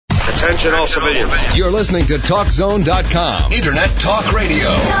Attention all civilians. You're listening to TalkZone.com. Internet Talk Radio.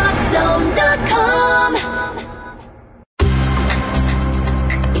 TalkZone.com.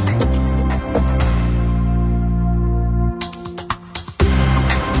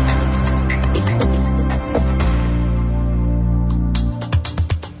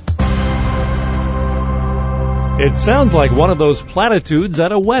 It sounds like one of those platitudes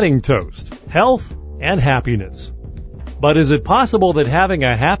at a wedding toast, health and happiness. But is it possible that having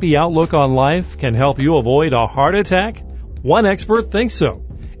a happy outlook on life can help you avoid a heart attack? One expert thinks so.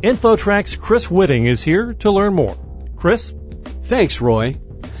 InfoTrack's Chris Whitting is here to learn more. Chris? Thanks, Roy.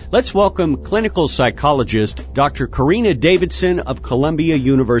 Let's welcome clinical psychologist Dr. Karina Davidson of Columbia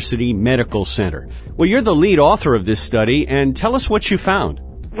University Medical Center. Well, you're the lead author of this study, and tell us what you found.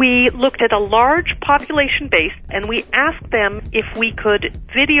 We looked at a large population base, and we asked them if we could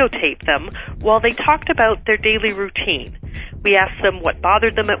videotape them while they talked about their daily routine. We asked them what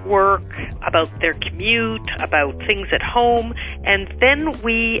bothered them at work, about their commute, about things at home, and then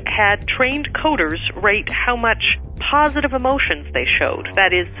we had trained coders rate how much positive emotions they showed.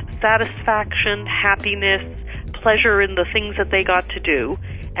 That is, satisfaction, happiness, pleasure in the things that they got to do.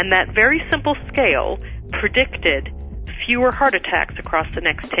 And that very simple scale predicted fewer heart attacks across the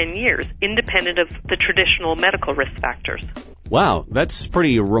next 10 years, independent of the traditional medical risk factors. Wow, that's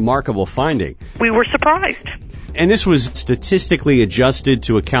pretty remarkable finding. We were surprised. And this was statistically adjusted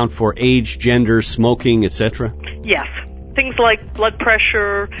to account for age, gender, smoking, etc.? Yes. Things like blood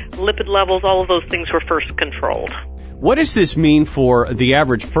pressure, lipid levels, all of those things were first controlled. What does this mean for the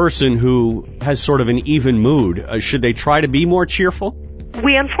average person who has sort of an even mood? Should they try to be more cheerful?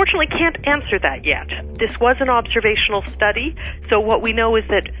 We unfortunately can't answer that yet. This was an observational study, so what we know is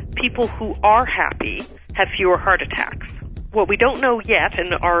that people who are happy have fewer heart attacks. What we don't know yet,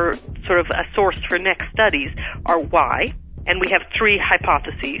 and are sort of a source for next studies, are why, and we have 3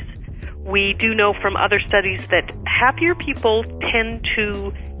 hypotheses. We do know from other studies that happier people tend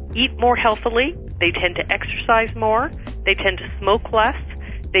to eat more healthily, they tend to exercise more, they tend to smoke less,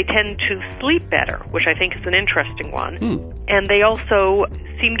 they tend to sleep better, which I think is an interesting one, and they also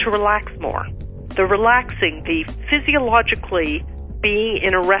seem to relax more. The relaxing, the physiologically being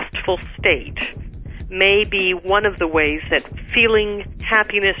in a restful state may be one of the ways that feeling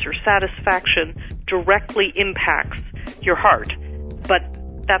happiness or satisfaction directly impacts your heart, but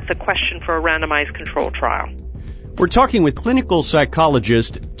that's a question for a randomized controlled trial. We're talking with clinical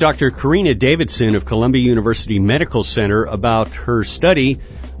psychologist Dr. Karina Davidson of Columbia University Medical Center about her study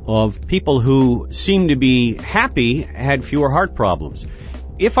of people who seem to be happy had fewer heart problems.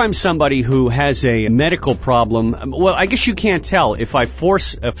 If I'm somebody who has a medical problem, well, I guess you can't tell. If I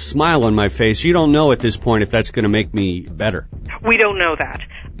force a smile on my face, you don't know at this point if that's going to make me better. We don't know that.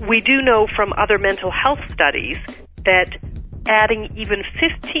 We do know from other mental health studies that adding even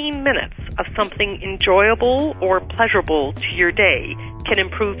 15 minutes of something enjoyable or pleasurable to your day can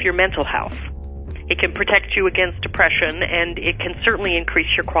improve your mental health. It can protect you against depression, and it can certainly increase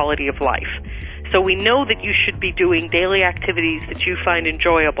your quality of life. So we know that you should be doing daily activities that you find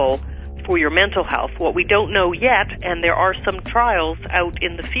enjoyable for your mental health. What we don't know yet, and there are some trials out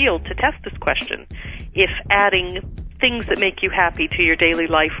in the field to test this question, if adding things that make you happy to your daily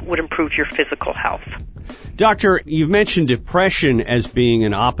life would improve your physical health. Doctor, you've mentioned depression as being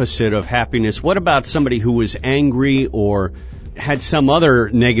an opposite of happiness. What about somebody who was angry or had some other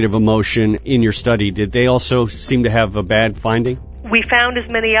negative emotion in your study? Did they also seem to have a bad finding? We found,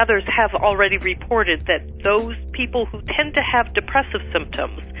 as many others have already reported, that those people who tend to have depressive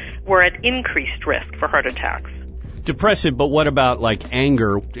symptoms were at increased risk for heart attacks. Depressive, but what about like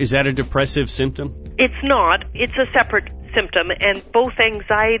anger? Is that a depressive symptom? It's not. It's a separate symptom, and both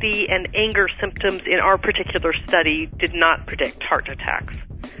anxiety and anger symptoms in our particular study did not predict heart attacks,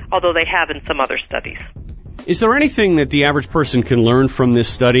 although they have in some other studies. Is there anything that the average person can learn from this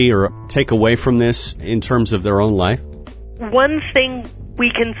study or take away from this in terms of their own life? One thing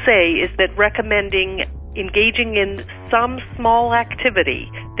we can say is that recommending engaging in some small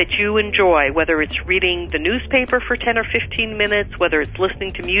activity that you enjoy, whether it's reading the newspaper for 10 or 15 minutes, whether it's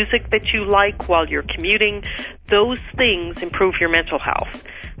listening to music that you like while you're commuting, those things improve your mental health.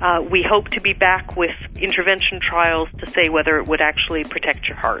 We hope to be back with intervention trials to say whether it would actually protect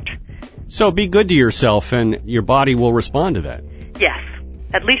your heart. So be good to yourself and your body will respond to that. Yes.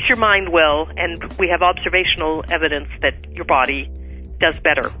 At least your mind will, and we have observational evidence that your body does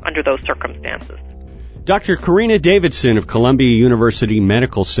better under those circumstances. Dr. Karina Davidson of Columbia University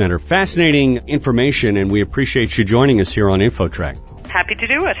Medical Center. Fascinating information, and we appreciate you joining us here on InfoTrack. Happy to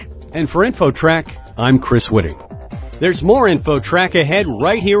do it. And for InfoTrack, I'm Chris Whitting. There's more InfoTrack ahead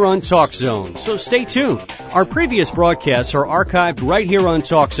right here on TalkZone, so stay tuned. Our previous broadcasts are archived right here on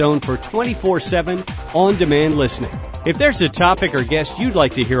TalkZone for 24/7 on-demand listening. If there's a topic or guest you'd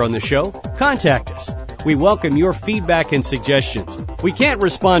like to hear on the show, contact us. We welcome your feedback and suggestions. We can't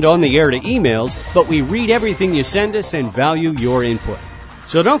respond on the air to emails, but we read everything you send us and value your input.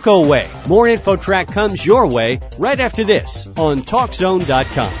 So don't go away. More InfoTrack comes your way right after this on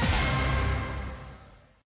TalkZone.com.